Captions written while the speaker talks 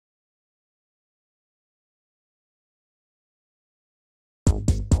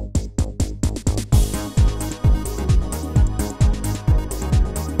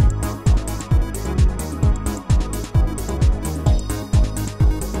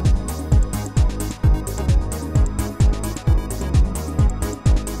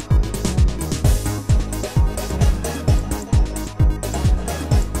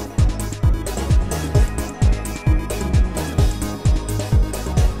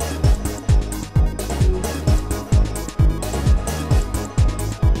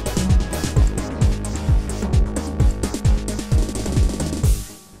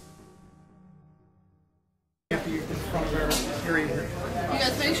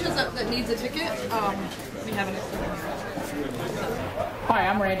shows up that needs a ticket, we have an Hi,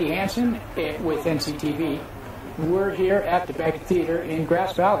 I'm Randy Hansen with NCTV. We're here at the Baggett Theatre in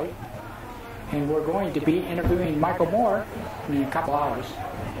Grass Valley, and we're going to be interviewing Michael Moore in a couple hours.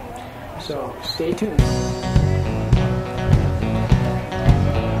 So stay tuned.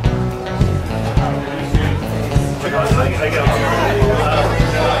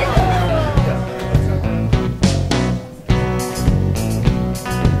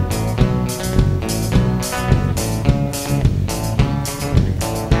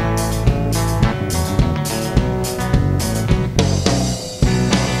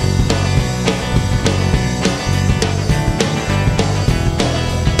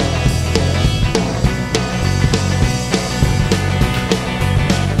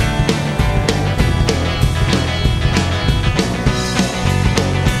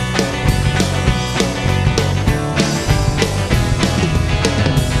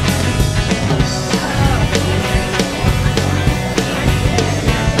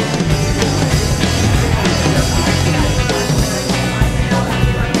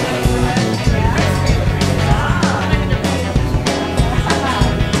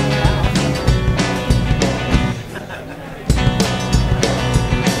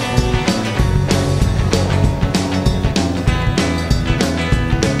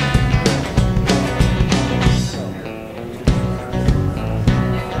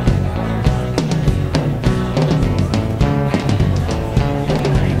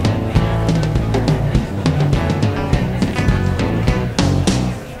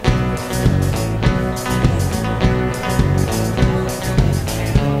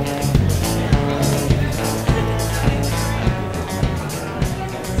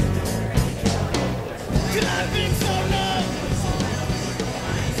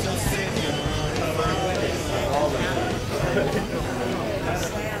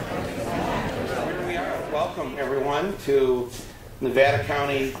 Welcome, everyone, to Nevada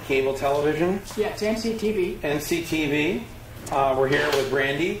County Cable Television. Yeah, it's NCTV. NCTV. We're here with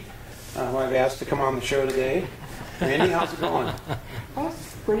Randy, who I've asked to come on the show today. Randy, how's it going? Oh,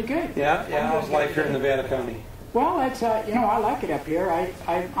 it's pretty good. Yeah? How's life here in Nevada County? Well, it's I like it up here.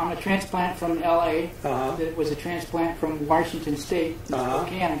 I'm a transplant from L.A. That was a transplant from Washington State,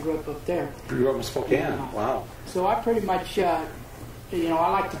 Spokane. I grew up there. You grew up in Spokane. Wow. So I pretty much, I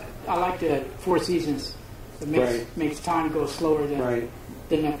like the Four Seasons. It makes time go slower than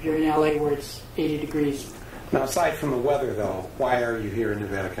up here in L.A. where it's 80 degrees. Now, aside from the weather, though, why are you here in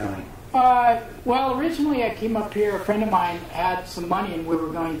Nevada County? Well, originally I came up here. A friend of mine had some money, and we were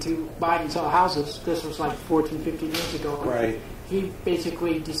going to buy and sell houses. This was like 14, 15 years ago. Right. He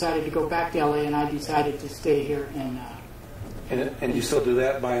basically decided to go back to L.A., and I decided to stay here. And you still do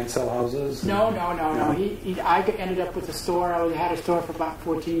that, buy and sell houses? No. I ended up with a store. I had a store for about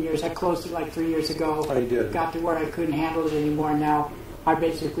 14 years. I closed it like 3 years ago. Oh, you did? Got to where I couldn't handle it anymore. Now I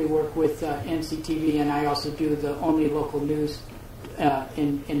basically work with NCTV, and I also do the only local news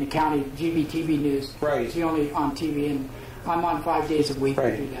in the county, Gvtv news. Right. It's the only on TV, and I'm on 5 days a week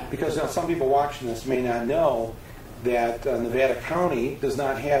to do that. Because now some people watching this may not know that Nevada County does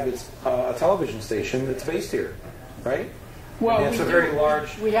not have a television station that's based here, right? Well, it's a very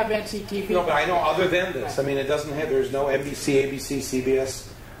large. We have NCTV. No, but I know other than this. I mean, it doesn't have. There's no NBC, ABC, CBS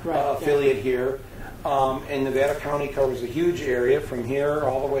affiliate here. And Nevada County covers a huge area from here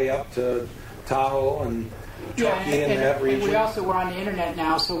all the way up to Tahoe and Truckee and that region. And we also we're on the internet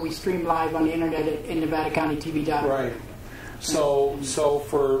now, so we stream live on the internet at NevadaCountyTV.org. Right. So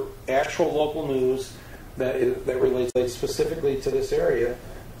for actual local news that relates specifically to this area,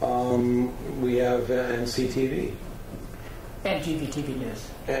 we have NCTV. And GVTV News.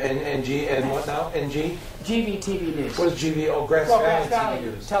 And what now? GVTV News. What is GV? Oh, Grass Valley TV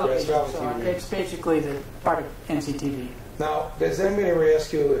News. Television. Grass Valley So TV News. it's basically the part of NCTV. Now, does anybody ever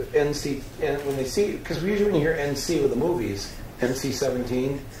ask you if NC, and when they see, because usually when you hear NC with the movies,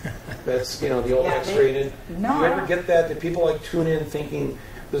 NC-17, that's, the old X-rated. No. Do you ever get that? Do people like tune in thinking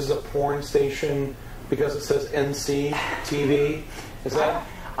this is a porn station because it says NC TV? Is that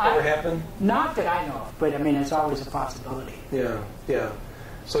ever happen? Not that I know of, but I mean, it's always a possibility. Yeah.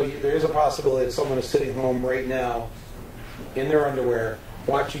 So there is a possibility that someone is sitting home right now in their underwear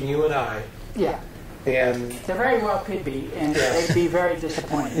watching you and I. Yeah. And they very well could be, and they'd be very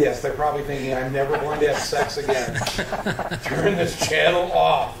disappointed. Yes, they're probably thinking, I'm never going to have sex again. Turn this channel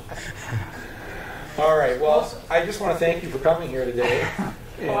off. All right, well, I just want to thank you for coming here today.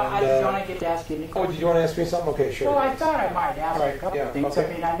 Well, I get to ask you, Nicole. Oh, did you want to ask me something? Okay, sure. Well, I thought I might ask you a couple of things. Okay.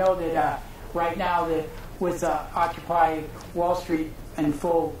 I mean, I know that right now that with Occupy Wall Street in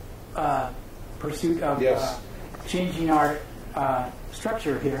full pursuit of changing our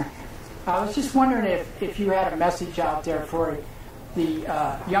structure here. I was just wondering if you had a message out there for the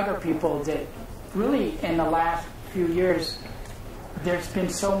younger people that really in the last few years there's been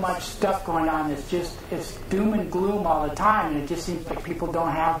so much stuff going on. It's doom and gloom all the time, and it just seems like people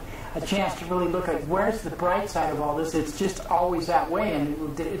don't have a chance to really look at where's the bright side of all this. It's just always that way,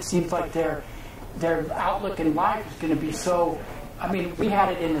 and it seems like their outlook in life is going to be so. I mean, we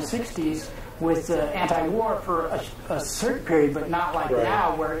had it in the 60s with anti-war for a certain period, but not like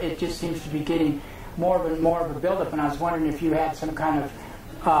now, where it just seems to be getting more and more of a buildup. And I was wondering if you had some kind of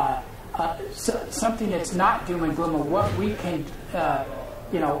something that's not doom and gloom, or what we can,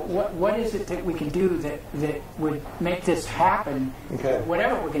 what is it that we can do that would make this happen? Okay.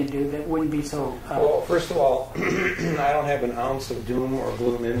 Whatever we're going to do, that wouldn't be so. Well, first of all, I don't have an ounce of doom or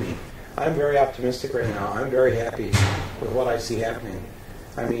gloom in me. I'm very optimistic right now. I'm very happy with what I see happening.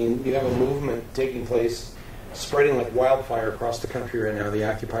 I mean, you have a movement taking place, spreading like wildfire across the country right now, the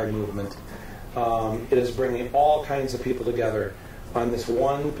Occupy movement. It is bringing all kinds of people together on this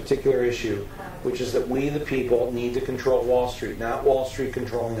one particular issue, which is that we, the people, need to control Wall Street, not Wall Street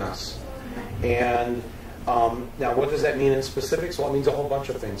controlling us. And now, what does that mean in specifics? Well, it means a whole bunch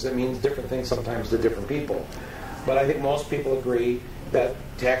of things. It means different things sometimes to different people. But I think most people agree that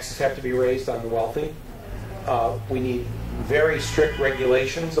taxes have to be raised on the wealthy. We need very strict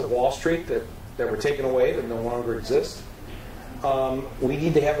regulations of Wall Street that were taken away, that no longer exist. We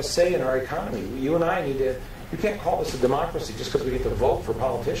need to have a say in our economy. You and I need to. You can't call this a democracy just because we get to vote for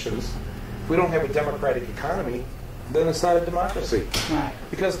politicians. If we don't have a democratic economy, then it's not a democracy. Right.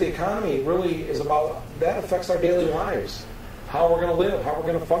 Because the economy really is about, that affects our daily lives, how we're going to live, how we're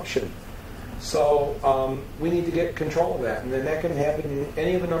going to function. So we need to get control of that, and then that can happen in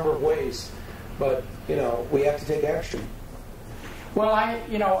any of a number of ways. But we have to take action. Well,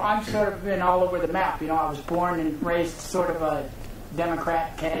 I'm sort of been all over the map. I was born and raised sort of a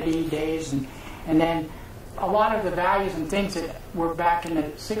Democrat, Kennedy days, and then a lot of the values and things that were back in the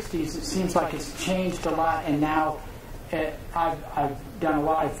 60s, it seems like it's changed a lot, and now I've done a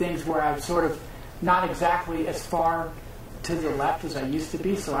lot of things where I'm sort of not exactly as far to the left as I used to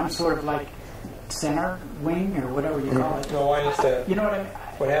be, so I'm sort of like center wing or whatever you call it. No, I understand. You know what I mean?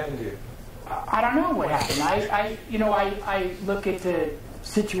 What happened to you? I don't know what happened. I look at the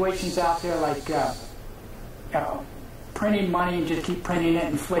situations out there like printing money and just keep printing it,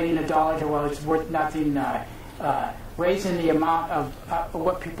 inflating the dollar to it's worth nothing, raising the amount of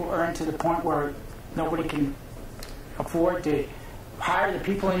what people earn to the point where nobody can afford to hire the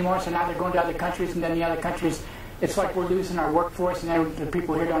people anymore, so now they're going to other countries, and then the other countries, it's like we're losing our workforce, and then the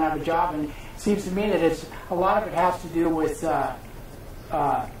people here don't have a job. And it seems to me that a lot of it has to do with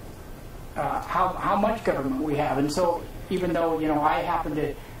how much government we have. And so even though I happen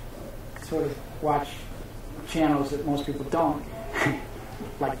to sort of watch channels that most people don't,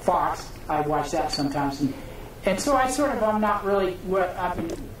 like Fox, I watch that sometimes, and so I'm not really what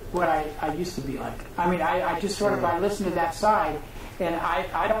I used to be like. I mean, I just sort of I listen to that side, and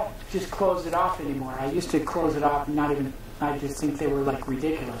I don't just close it off anymore. I used to close it off and not even. I just think they were like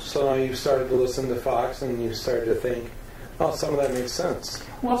ridiculous. So now you started to listen to Fox, and you started to think, oh, some of that makes sense.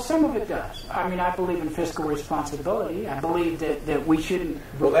 Well, some of it does. I mean, I believe in fiscal responsibility. I believe that we shouldn't.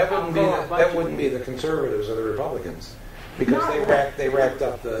 Well, that wouldn't be the conservatives or the Republicans, because they racked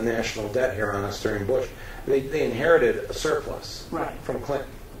up the national debt here on us during Bush. They inherited a surplus from Clinton,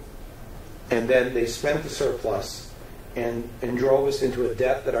 and then they spent the surplus and drove us into a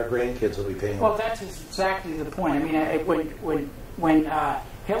debt that our grandkids will be paying. Well, that's exactly the point. I mean, when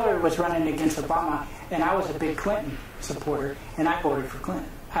Hillary was running against Obama, and I was a big Clinton supporter, and I voted for Clinton.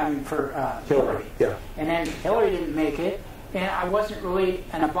 I mean, for Hillary. Yeah. And then Hillary didn't make it, and I wasn't really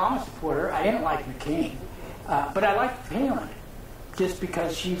an Obama supporter. I didn't like McCain, but I liked Palin, just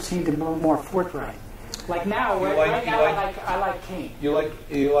because she seemed a little more forthright. Like now, I like Cain. You like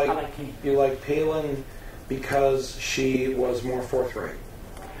Cain. You like Palin because she was more forthright.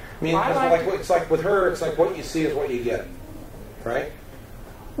 I mean, it's like with her, it's like what you see is what you get, right?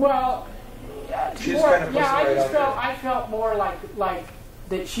 Well, she just kind of I felt more like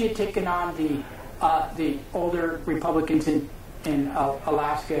that she had taken on the older Republicans in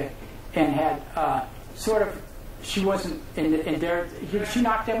Alaska and had sort of. She wasn't in there. She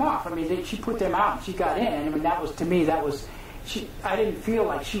knocked them off. I mean, she put them out. And she got in. And I mean, that was to me. That was. I didn't feel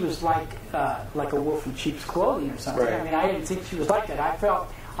like she was like a wolf in sheep's clothing or something. Right. I mean, I didn't think she was like that. I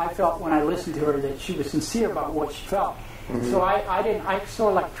felt when I listened to her that she was sincere about what she felt. Mm-hmm. So I sort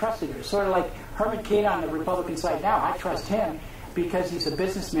of like trusted her. Sort of like Herman Cain on the Republican side now. I trust him because he's a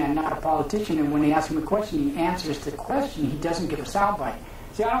businessman, not a politician. And when they ask him a question, he answers the question. He doesn't give a soundbite.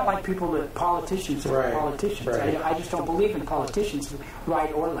 See, I don't like people that politicians are Right. politicians. Right. I just don't believe in politicians,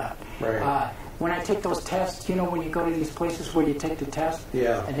 right or left. Right. When I take those tests, you know, when you go to these places where you take the test,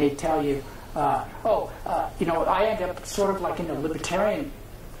 Yeah. and they tell you, you know, I end up sort of like in the libertarian,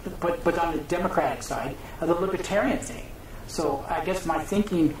 but on the Democratic side of the libertarian thing. So I guess my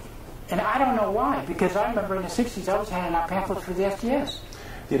thinking, and I don't know why, because I remember in the 60s I was handing out pamphlets for the SDS.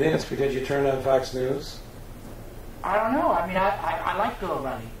 Do you think it's because you turned on Fox News? I don't know. I mean, I like Bill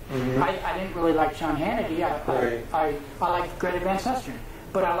O'Reilly. Mm-hmm. I didn't really like Sean Hannity. I like Greta Van Sustern,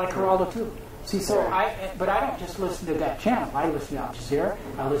 but I like Geraldo too. See, so but I don't just listen to that channel. I listen to Al Jazeera.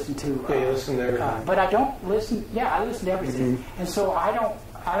 I listen to. Yeah, you listen to everything. But I don't listen. Yeah, I listen to everything, and so I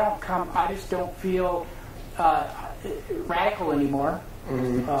don't come. I just don't feel radical anymore.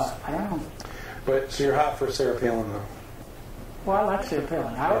 Mm-hmm. I don't know. But so you're hot for Sarah Palin, though. Well, I like Sarah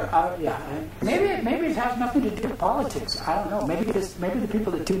Palin. Maybe it has nothing to do with politics. I don't know. Maybe the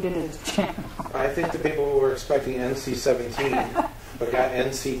people that tuned into this channel. I think the people who were expecting NC-17 but got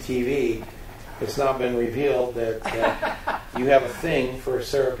NCTV, it's now been revealed that you have a thing for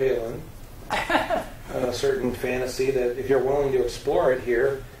Sarah Palin, a certain fantasy that if you're willing to explore it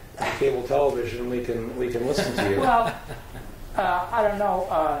here on cable television, we can listen to you. Well, I don't know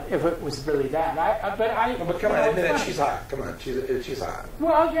if it was really that. But come on, admit it. She's hot. Come on, she's hot.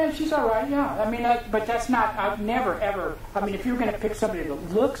 Well, yeah, she's all right. Yeah, I mean, but that's not. I've never ever. I mean, if you're going to pick somebody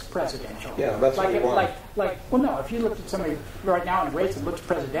that looks presidential, yeah, that's what you want. Well, no. If you look at somebody right now in the race that looks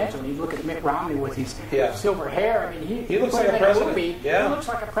presidential, and you look at Mitt Romney with his silver hair, I mean, he looks like a president. He looks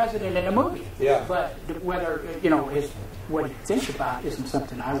like a president in a movie. Yeah. But whether what he thinks about isn't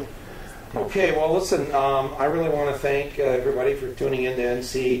something I would. Okay, well, listen, I really want to thank everybody for tuning in to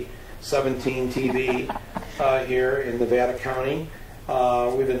NC-17 TV here in Nevada County.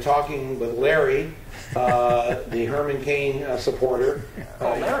 We've been talking with Larry, the Herman Cain supporter.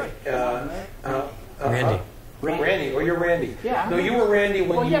 Larry. Randy. Randy. Oh, you're Randy. Yeah. No, you were Randy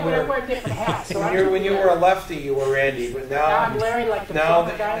when you but were. I wear different hats. So when you were a lefty, you were Randy. But now I'm Larry, like the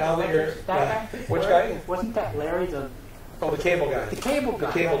cable guy. Now that you're that guy. Which guy? Wasn't that Larry the? Oh, the cable guy. The cable guy.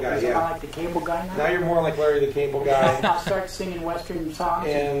 The cable guy. Right? Yeah. I like the cable guy now. Now you're more like Larry, the cable guy. I'll start singing Western songs.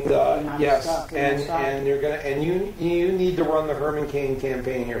 And yes, and you're gonna you need to run the Herman Cain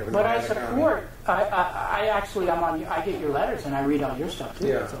campaign here for But I Nevada support. I actually I get your letters and I read all your stuff too.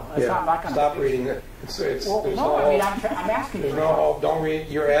 Yeah. So it's not like I'm Stop reading it. Well, no, I mean I'm asking you. No, don't read.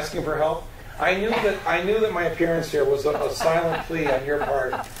 You're asking for help. I knew that my appearance here was a silent plea on your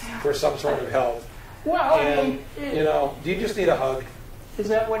part for some sort of help. Well, And do you just need a hug? Is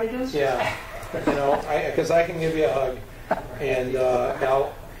that what it is? Yeah. Because I can give you a hug, and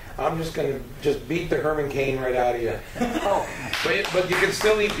now I'm just going to beat the Herman Cain right out of you. Oh. But you can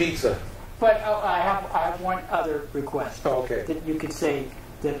still eat pizza. But I have one other request. Oh, okay. That you could say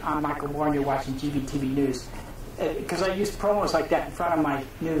that I'm Michael Moore and you're watching Gvtv News. Because I use promos like that in front of my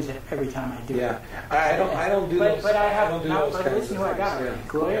news every time I do. Yeah. I don't do those. But I don't have. do No, those but kinds listen of who I got. things.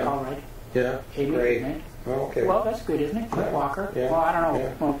 Gloria, Yeah. all right. Yeah. 88, Great. man. Oh, okay. Well, that's good, isn't it? Clint Walker. Yeah. Well, I don't know.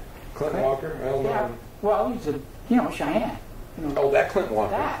 Yeah. Well, Clint Walker? I don't know. Well, he's Cheyenne. Oh, that Clint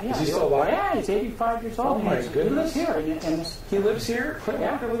Walker. Yeah. Is he still alive? Yeah, he's 85 years old. Oh, my He goodness. lives here. He lives here? Clint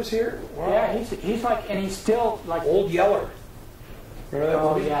Walker lives here? Wow. Yeah, he's like, and he's still like. Old Yeller. Remember that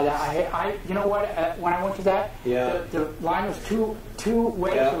movie? Yeah. You know what? When I went to that, the line was two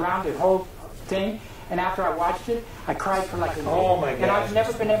ways around the whole thing. And after I watched it, I cried for like a week. Oh my God! And I've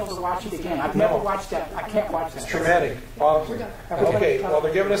never been able to watch it again. I've never watched that. I can't watch that. It's traumatic. Awesome. Okay, well,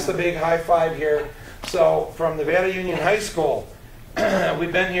 they're giving us the big high five here. So, from Nevada Union High School,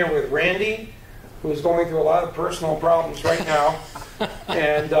 we've been here with Randy, who's going through a lot of personal problems right now.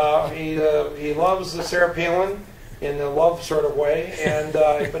 And he loves Sarah Palin in the love sort of way, and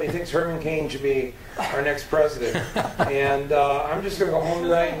but he thinks Herman Cain should be our next president. And I'm just going to go home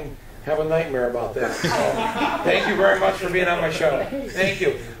tonight and have a nightmare about that. So, thank you very much for being on my show. Thank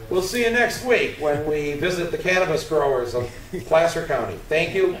you. We'll see you next week when we visit the cannabis growers of Placer County.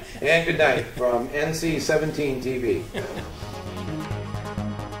 Thank you, and good night from NC-17 TV.